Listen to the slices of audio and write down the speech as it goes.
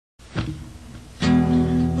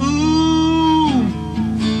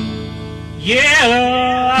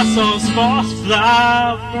Yeah, I saw sparks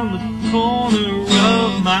fly from the corner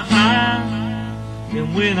of my eye,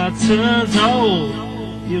 and when I turned old,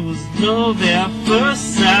 it was love at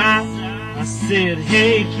first sight. I said,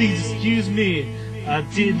 hey, please excuse me, I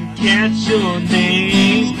didn't catch your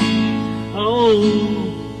name. Oh,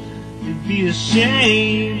 it'd be a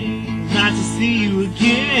shame not to see you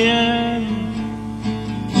again.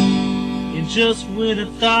 And just when I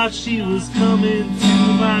thought she was coming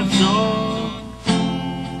to my door,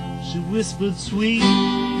 she whispered sweet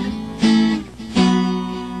and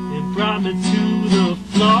brought me to the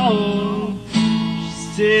floor. She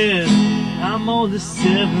said, I'm only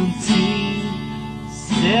 17.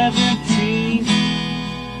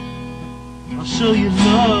 I'll show you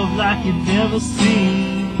love like you've never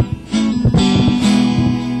seen.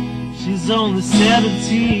 She's only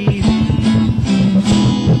 17.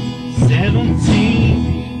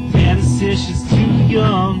 Daddy says she's too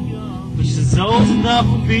young, but she's old enough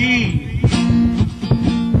for me.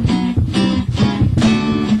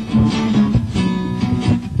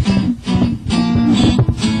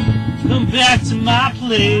 Come back to my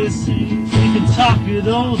place, we can talk it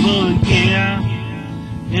over again.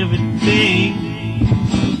 Everything,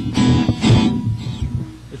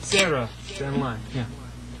 etc. Down the line, yeah.